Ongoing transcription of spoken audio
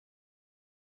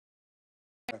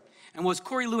And was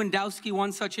Corey Lewandowski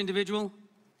one such individual?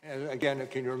 And again,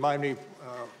 can you remind me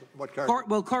what character?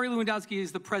 Well, Corey Lewandowski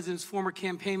is the president's former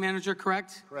campaign manager,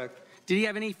 correct? Correct. Did he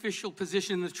have any official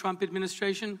position in the Trump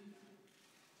administration?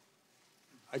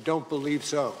 I don't believe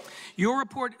so. Your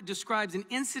report describes an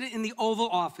incident in the Oval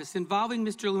Office involving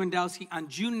Mr. Lewandowski on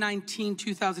June 19,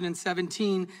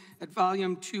 2017 at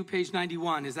volume 2, page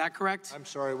 91. Is that correct? I'm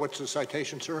sorry, what's the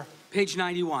citation, sir? Page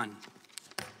 91.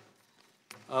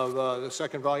 Of the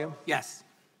second volume? Yes.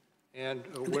 And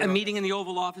a meeting in the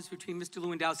Oval Office between Mr.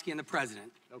 Lewandowski and the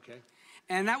president. Okay.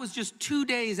 And that was just 2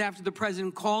 days after the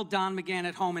president called Don McGahn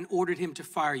at home and ordered him to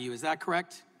fire you. Is that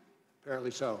correct?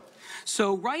 Apparently so.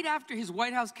 So right after his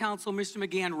White House counsel, Mr.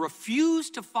 McGahn,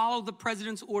 refused to follow the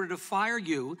president's order to fire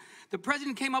you, the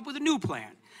president came up with a new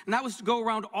plan. And that was to go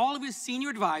around all of his senior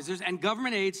advisors and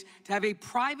government aides to have a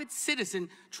private citizen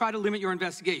try to limit your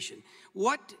investigation.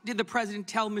 What did the president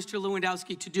tell Mr.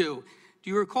 Lewandowski to do? Do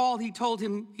you recall he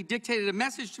dictated a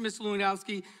message to Mr.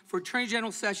 Lewandowski for Attorney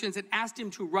General Sessions and asked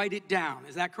him to write it down.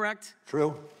 Is that correct?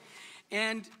 True.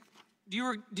 And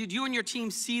did you and your team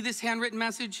see this handwritten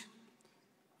message?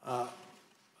 I'm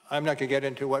not going to get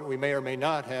into what we may or may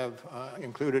not have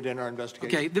included in our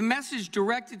investigation. Okay, the message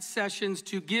directed Sessions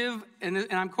to give, and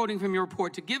I'm quoting from your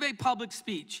report, to give a public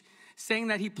speech saying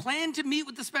that he planned to meet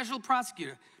with the special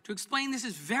prosecutor to explain this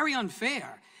is very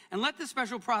unfair and let the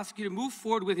special prosecutor move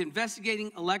forward with investigating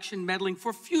election meddling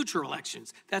for future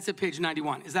elections. That's at page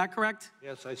 91. Is that correct?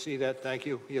 Yes, I see that. Thank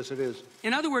you. Yes, it is.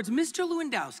 In other words, Mr.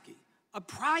 Lewandowski, a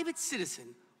private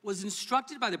citizen, was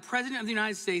instructed by the President of the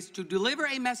United States to deliver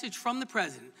a message from the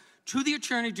President to the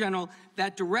Attorney General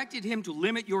that directed him to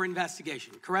limit your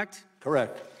investigation, correct?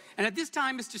 Correct. And at this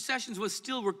time, Mr. Sessions was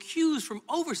still recused from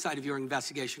oversight of your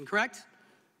investigation, correct?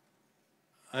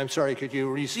 I'm sorry, could you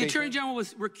restate? The Attorney General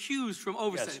was recused from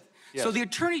oversight. Yes. Yes. So the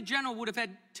Attorney General would have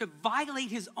had to violate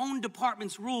his own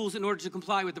department's rules in order to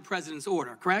comply with the President's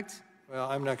order, correct? Well,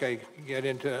 I'm not going to get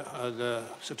into the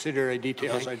subsidiary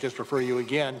details. Okay. I just refer you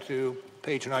again to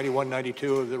page 91,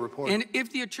 92 of the report. And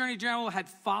if the Attorney General had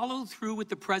followed through with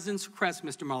the President's request,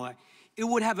 Mr. Mueller, it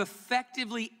would have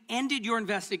effectively ended your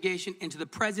investigation into the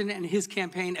President and his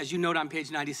campaign, as you note on page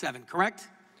 97, correct?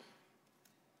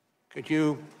 Could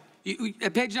you...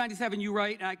 At page 97, you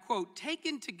write, and I quote,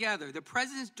 "Taken together, the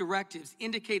President's directives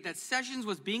indicate that Sessions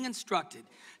was being instructed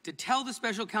to tell the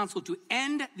special counsel to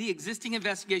end the existing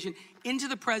investigation into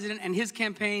the President and his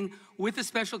campaign, with the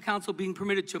special counsel being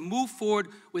permitted to move forward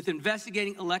with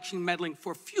investigating election meddling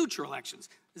for future elections."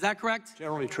 Is that correct?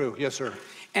 Generally true. Yes, sir.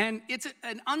 And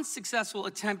an unsuccessful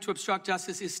attempt to obstruct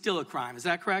justice is still a crime. Is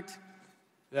that correct?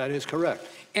 That is correct.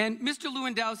 And Mr.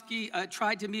 Lewandowski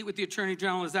tried to meet with the Attorney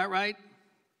General. Is that right?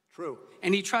 True.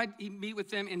 And he tried to meet with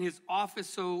them in his office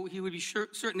so he would be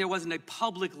certain there wasn't a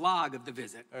public log of the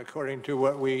visit. According to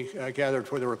what we gathered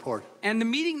for the report. And the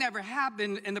meeting never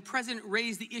happened, and the President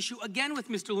raised the issue again with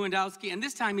Mr. Lewandowski, and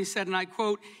this time he said, and I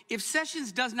quote, "If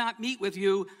Sessions does not meet with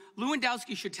you,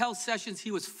 Lewandowski should tell Sessions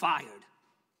he was fired."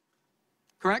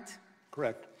 Correct?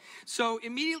 Correct. So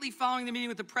immediately following the meeting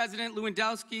with the President,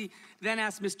 Lewandowski then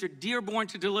asked Mr. Dearborn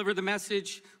to deliver the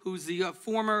message, who's the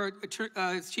former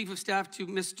Chief of Staff to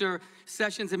Mr.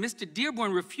 Sessions, and Mr.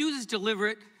 Dearborn refuses to deliver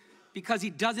it because he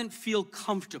doesn't feel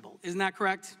comfortable. Isn't that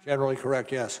correct? Generally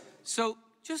correct, yes. So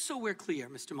just so we're clear,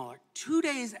 Mr. Mueller, 2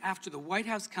 days after the White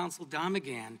House counsel, Don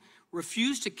McGahn,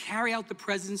 refused to carry out the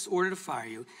President's order to fire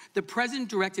you, the President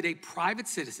directed a private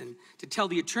citizen to tell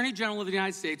the Attorney General of the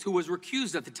United States, who was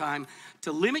recused at the time,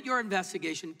 to limit your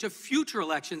investigation to future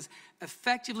elections,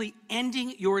 effectively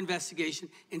ending your investigation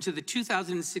into the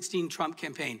 2016 Trump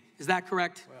campaign. Is that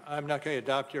correct? Well, I'm not going to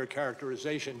adopt your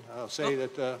characterization. I'll say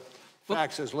that the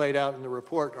facts as laid out in the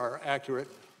report are accurate.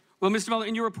 Well, Mr. Mueller,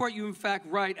 in your report, you in fact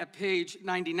write at page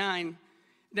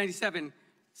 97,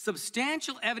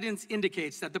 "Substantial evidence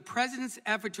indicates that the President's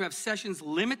effort to have Sessions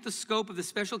limit the scope of the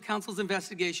special counsel's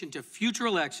investigation to future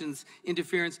elections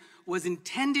interference was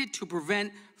intended to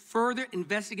prevent further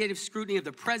investigative scrutiny of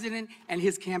the President and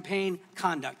his campaign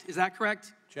conduct." Is that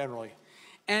correct? Generally.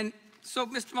 And so,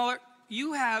 Mr. Mueller,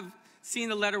 you have seen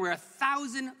the letter where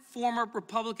 1,000 former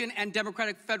Republican and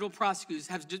Democratic federal prosecutors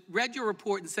have read your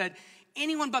report and said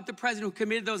anyone but the President who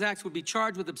committed those acts would be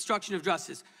charged with obstruction of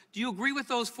justice. Do you agree with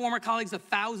those former colleagues,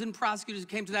 1,000 prosecutors who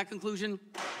came to that conclusion?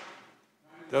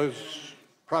 Those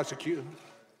prosecutors.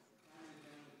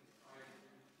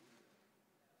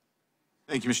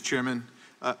 Thank you, Mr. Chairman.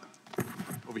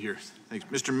 Over here. Thanks.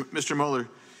 Mr. Mueller,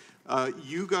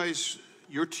 you guys,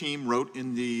 your team wrote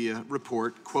in the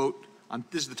report, quote,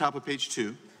 this is the top of page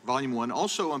 2, volume 1,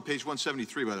 also on page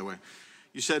 173, by the way.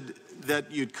 You said that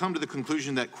you'd come to the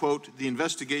conclusion that, quote, the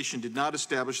investigation did not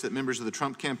establish that members of the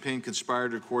Trump campaign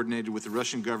conspired or coordinated with the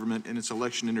Russian government in its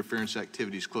election interference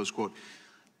activities, close quote.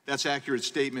 That's an accurate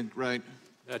statement, right?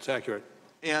 That's accurate.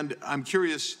 And I'm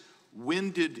curious,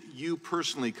 when did you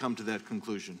personally come to that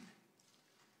conclusion?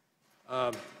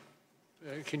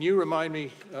 Can you remind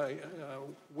me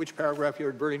which paragraph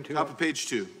you're adverting to? Top of page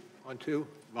 2. On 2?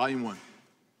 Volume 1.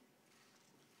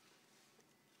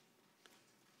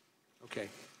 Okay.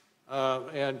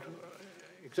 And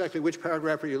exactly which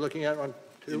paragraph are you looking at on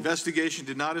 2? The investigation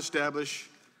did not establish.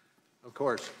 Of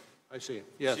course. I see it.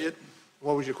 Yes. See it?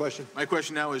 What was your question? My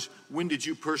question now is, when did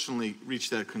you personally reach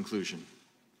that conclusion?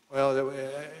 Well,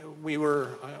 we were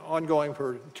ongoing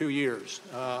for 2 years.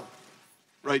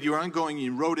 Right, you were ongoing,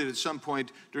 you wrote it at some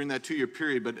point during that 2-year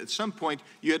period, but at some point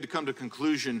you had to come to a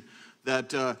conclusion that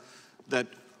that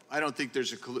I don't think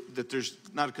there's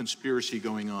not a conspiracy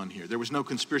going on here. There was no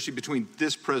conspiracy between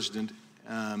this president.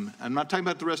 I'm not talking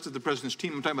about the rest of the president's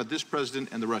team. I'm talking about this president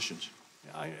and the Russians.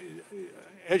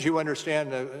 As you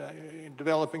understand,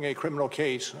 developing a criminal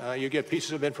case, you get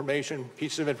pieces of information,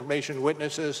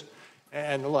 witnesses,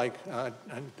 and the like,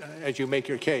 as you make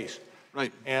your case.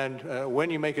 Right. And when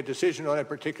you make a decision on a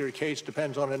particular case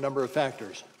depends on a number of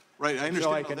factors. Right, I understand.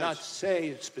 So I cannot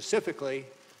say specifically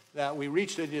that we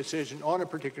reached a decision on a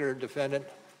particular defendant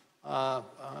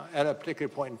at a particular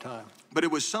point in time. But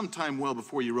it was some time well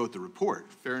before you wrote the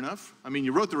report, fair enough? I mean,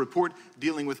 you wrote the report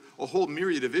dealing with a whole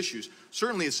myriad of issues.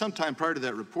 Certainly at some time prior to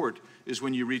that report is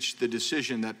when you reached the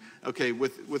decision that, okay,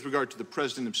 with regard to the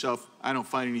president himself, I don't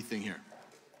find anything here.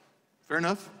 Fair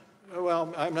enough?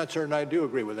 Well, I'm not certain I do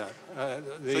agree with that.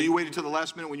 So you waited until the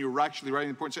last minute when you were actually writing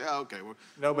the report and say, oh, okay.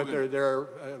 No, but there are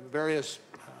various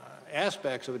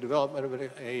aspects of the development of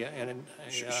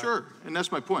Sure, and that's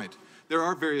my point. There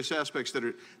are various aspects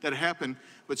that happen,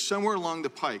 but somewhere along the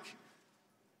pike,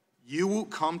 you will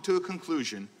come to a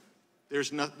conclusion.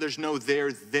 There's no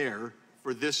there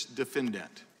for this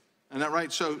defendant. Isn't that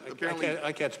right? So apparently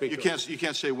I can't speak. You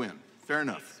can't say when. Fair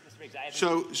enough.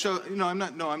 So you know,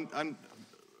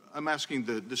 I'm asking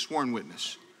the sworn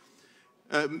witness.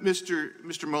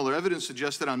 Mr. Mueller, evidence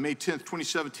suggests that on May 10th,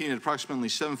 2017, at approximately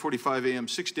 7:45 a.m.,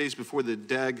 6 days before the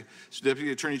DAG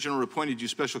Deputy Attorney General appointed you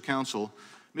special counsel,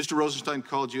 Mr. Rosenstein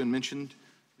called you and mentioned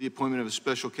the appointment of a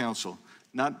special counsel.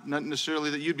 Not necessarily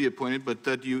that you'd be appointed, but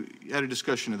that you had a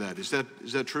discussion of that. Is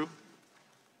that true?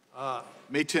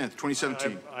 May 10th,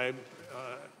 2017. I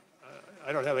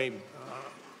don't have any.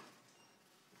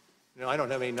 I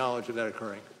don't have any knowledge of that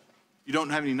occurring. You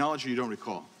don't have any knowledge, or you don't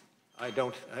recall? I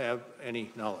don't have any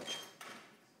knowledge.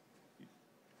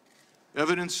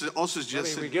 Evidence also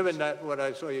suggests. Given that what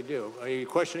I saw you do, are you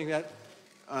questioning that?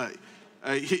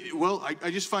 Well,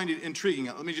 I just find it intriguing.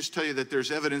 Let me just tell you that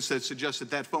there's evidence that suggests that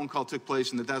that phone call took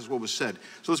place and that that's what was said.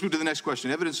 So let's move to the next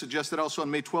question. Evidence suggests that also on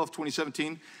May 12th,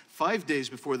 2017, 5 days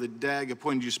before the DAG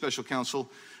appointed you special counsel,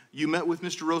 you met with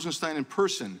Mr. Rosenstein in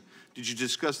person. Did you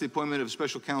discuss the appointment of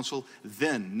special counsel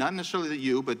then? Not necessarily that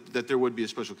you, but that there would be a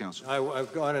special counsel.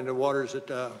 I've gone into waters that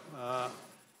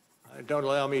don't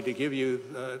allow me to give you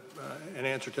an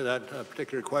answer to that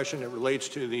particular question. It relates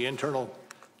to the internal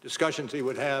discussions he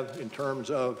would have in terms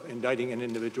of indicting an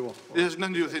individual. It has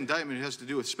nothing to do with indictment. It has to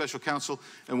do with special counsel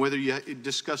and whether you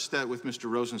discussed that with Mr.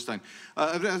 Rosenstein.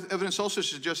 Evidence also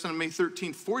suggests on May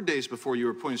 13th, 4 days before you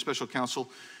were appointed special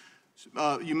counsel,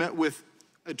 you met with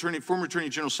former Attorney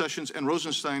General Sessions and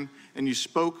Rosenstein, and you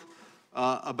spoke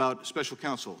about special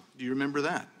counsel. Do you remember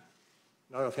that?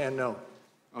 Not offhand, no.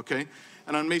 Okay.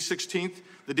 And on May 16th,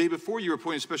 the day before you were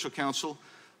appointed special counsel,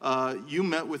 you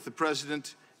met with the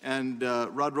President and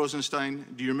Rod Rosenstein.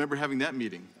 Do you remember having that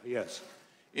meeting? Yes.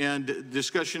 And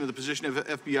discussion of the position of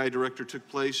FBI director took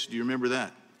place. Do you remember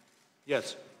that?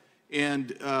 Yes.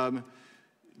 And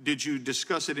did you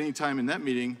discuss at any time in that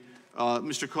meeting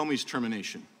Mr. Comey's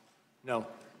termination? No.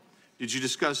 Did you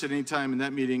discuss at any time in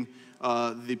that meeting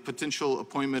the potential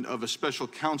appointment of a special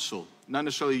counsel? Not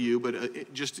necessarily you,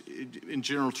 but just in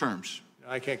general terms.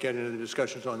 I can't get into the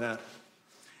discussions on that.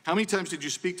 How many times did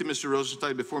you speak to Mr.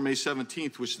 Rosenstein before May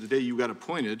 17th, which is the day you got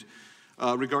appointed,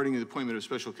 regarding the appointment of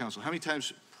special counsel? How many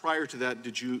times prior to that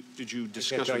did you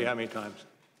discuss? I can't tell you how many times.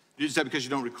 Is that because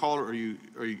you don't recall, or are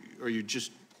you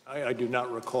just? I do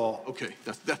not recall. Okay,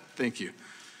 thank you.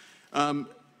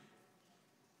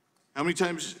 How many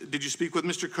times did you speak with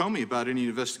Mr. Comey about any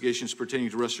investigations pertaining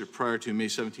to Russia prior to May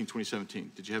 17,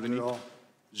 2017? Did you have any? Not at all.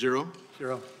 Zero?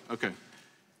 Zero. Okay.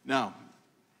 Now,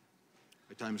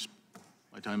 my time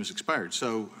has expired.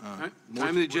 So, time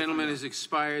of the gentleman has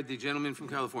expired. The gentleman from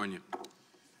California.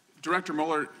 Director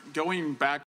Mueller, going back